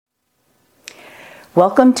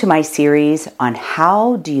Welcome to my series on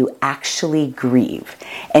how do you actually grieve.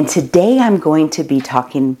 And today I'm going to be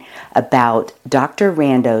talking about Dr.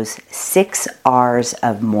 Rando's 6 Rs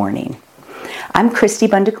of Mourning. I'm Christy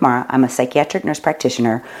Bundukumara. I'm a psychiatric nurse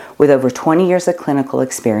practitioner with over 20 years of clinical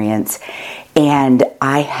experience, and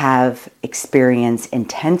I have experienced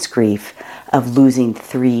intense grief of losing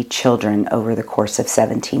 3 children over the course of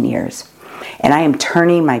 17 years. And I am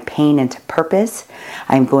turning my pain into purpose.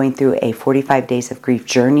 I'm going through a 45 days of grief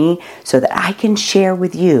journey so that I can share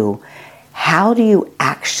with you, how do you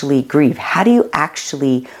actually grieve? How do you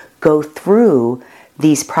actually go through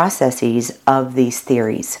these processes of these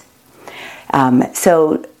theories?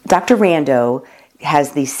 So Dr. Rando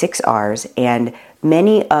has these 6 Rs, and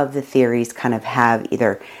many of the theories kind of have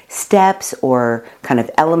either steps or kind of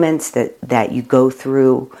elements that you go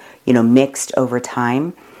through, mixed over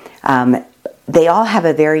time. They all have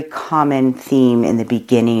a very common theme in the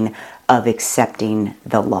beginning of accepting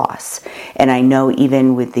the loss. And I know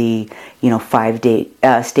even with the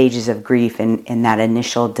 5 stages of grief and that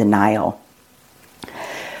initial denial.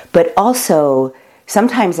 But also,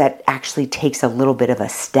 sometimes that actually takes a little bit of a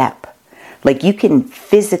step. Like you can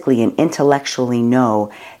physically and intellectually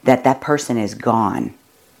know that that person is gone.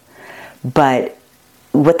 But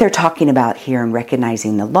what they're talking about here in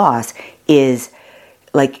recognizing the loss is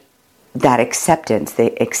like that acceptance,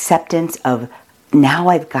 the acceptance of now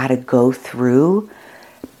I've got to go through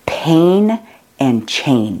pain and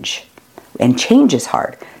change. And change is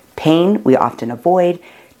hard. Pain we often avoid.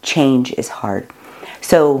 Change is hard.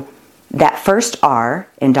 So that first R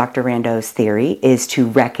in Dr. Rando's theory is to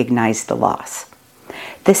recognize the loss.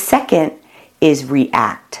 The second is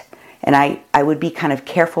react. And I would be kind of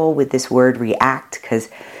careful with this word react because,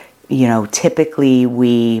 typically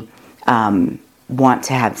we want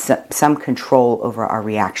to have some control over our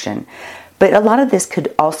reaction. But a lot of this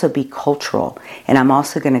could also be cultural. And I'm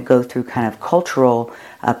also going to go through kind of cultural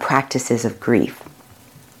practices of grief.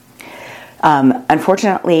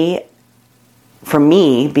 Unfortunately, for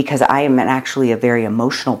me, because I am actually a very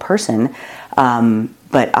emotional person,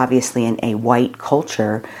 but obviously in a white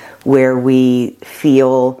culture where we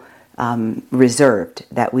feel reserved,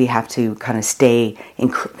 that we have to kind of stay in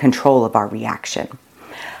control of our reaction.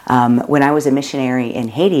 When I was a missionary in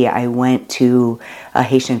Haiti, I went to a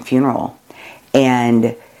Haitian funeral,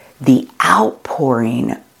 and the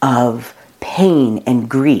outpouring of pain and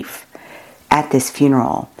grief at this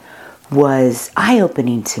funeral was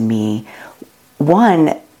eye-opening to me.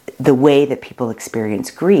 One, the way that people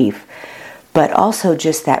experience grief, but also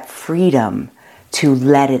just that freedom to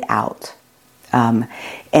let it out.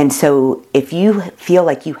 And so if you feel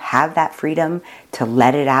like you have that freedom to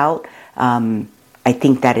let it out, I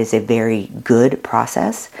think that is a very good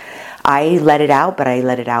process. I let it out, but I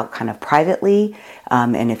let it out kind of privately.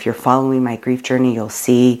 And if you're following my grief journey, you'll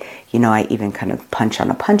see, I even kind of punch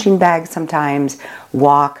on a punching bag sometimes,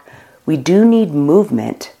 walk. We do need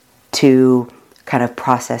movement to kind of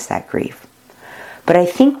process that grief. But I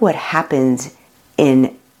think what happens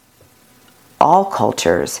in all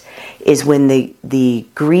cultures is when the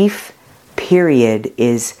grief period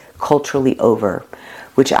is culturally over,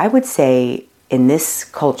 which I would say in this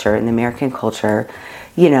culture, in the American culture,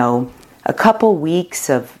 a couple weeks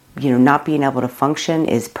of, not being able to function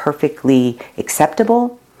is perfectly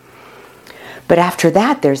acceptable. But after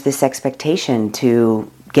that, there's this expectation to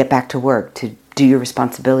get back to work, to do your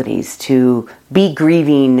responsibilities, to be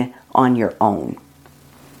grieving on your own.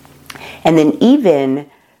 And then even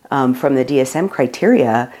from the DSM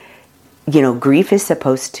criteria, grief is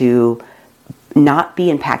supposed to not be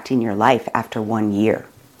impacting your life after 1 year.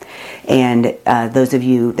 And those of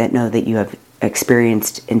you that know that you have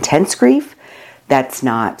experienced intense grief, that's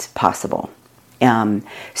not possible.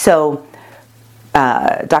 So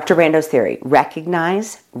Dr. Rando's theory: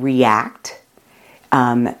 recognize, react,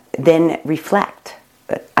 then reflect.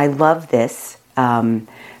 I love this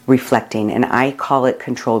reflecting, and I call it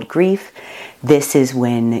controlled grief. This is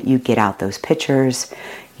when you get out those pictures,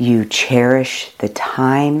 you cherish the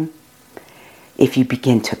time. If you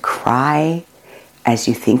begin to cry as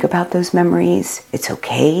you think about those memories, it's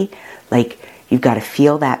okay. Like, you've got to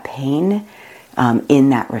feel that pain in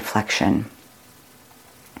that reflection.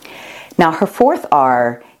 Now, her fourth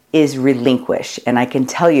R is relinquish. And I can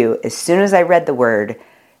tell you, as soon as I read the word,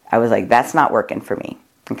 I was like, that's not working for me.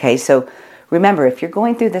 Okay, so remember, if you're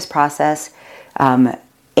going through this process and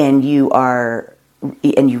you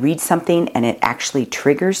read something and it actually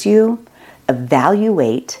triggers you,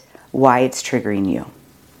 evaluate why it's triggering you.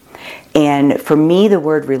 And for me, the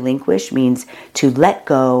word relinquish means to let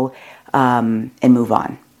go and move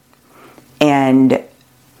on. And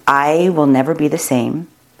I will never be the same.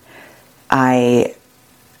 I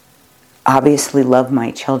obviously love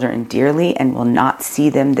my children dearly and will not see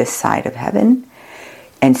them this side of heaven.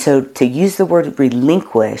 And so to use the word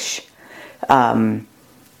relinquish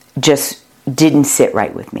just didn't sit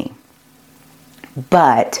right with me.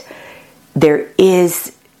 But there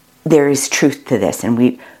is truth to this, and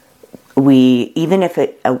we even if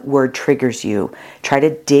a word triggers you, try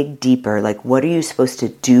to dig deeper. Like, what are you supposed to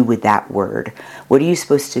do with that word? What are you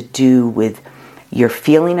supposed to do with your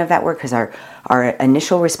feeling of that word? Because our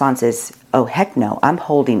initial response is, oh, heck no, I'm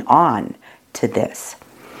holding on to this.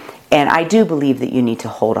 And I do believe that you need to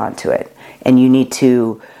hold on to it. And you need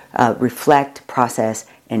to reflect, process,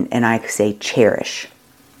 and I say cherish.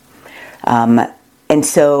 And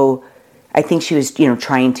so I think she was,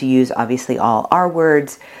 trying to use obviously all our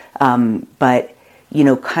words, but,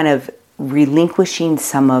 kind of relinquishing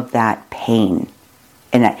some of that pain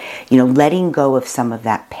and, letting go of some of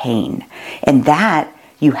that pain. And that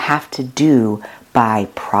you have to do by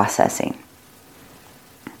processing.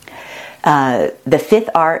 The fifth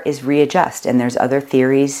R is readjust. And there's other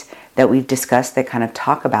theories that we've discussed that kind of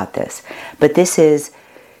talk about this. But this is,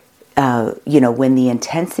 when the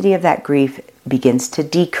intensity of that grief begins to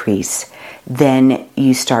decrease, then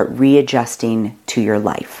you start readjusting to your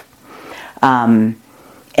life. And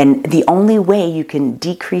the only way you can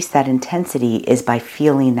decrease that intensity is by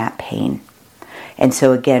feeling that pain. And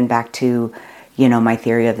so again, back to, my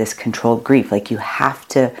theory of this controlled grief, like you have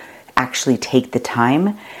to actually take the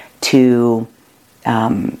time to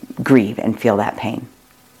grieve and feel that pain.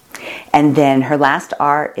 And then her last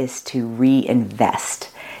R is to reinvest.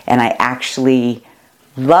 And I actually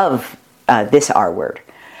love this R word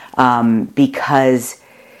because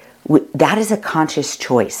that is a conscious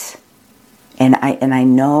choice. And I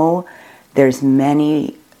know there's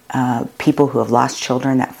many people who have lost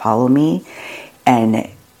children that follow me, and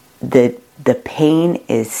the pain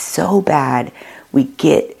is so bad we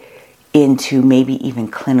get into maybe even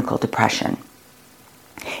clinical depression.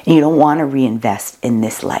 And you don't want to reinvest in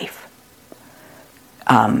this life.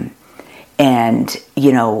 And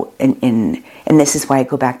this is why I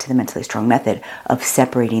go back to the mentally strong method of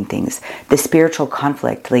separating things. The spiritual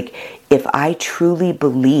conflict, like if I truly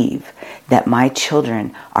believe that my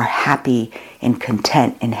children are happy and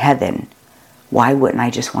content in heaven, why wouldn't I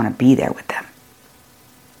just want to be there with them?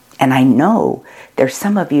 And I know there's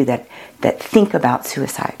some of you that think about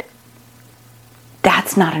suicide.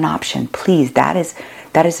 That's not an option. Please, that is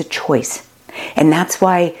a choice. And that's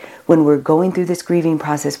why when we're going through this grieving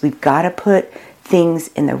process, we've got to put things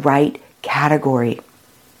in the right category.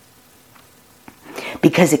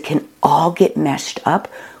 Because it can all get meshed up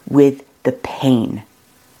with the pain.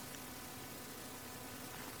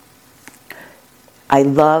 I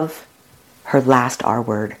love her last R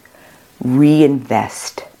word,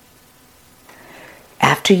 reinvest.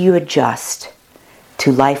 After you adjust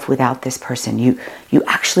to life without this person, you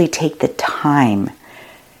actually take the time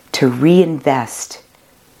to reinvest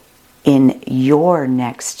in your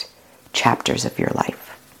next chapters of your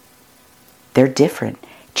life. They're different.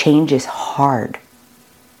 Change is hard.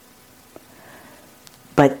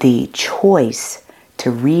 But the choice to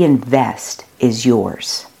reinvest is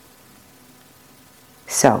yours.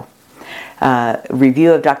 So,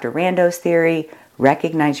 review of Dr. Rando's theory: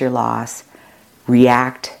 recognize your loss,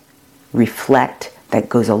 react, reflect. That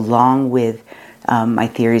goes along with my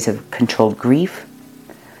theories of controlled grief.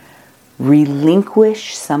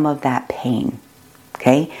 Relinquish some of that pain.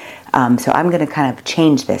 Okay? So I'm going to kind of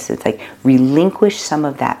change this. It's like relinquish some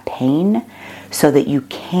of that pain so that you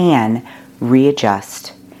can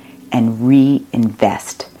readjust and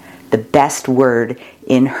reinvest. The best word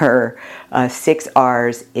in her 6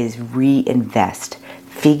 R's is reinvest.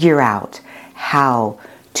 Figure out how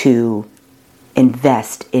to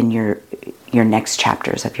invest in your next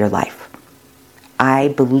chapters of your life. I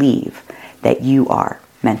believe that you are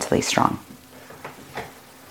mentally strong.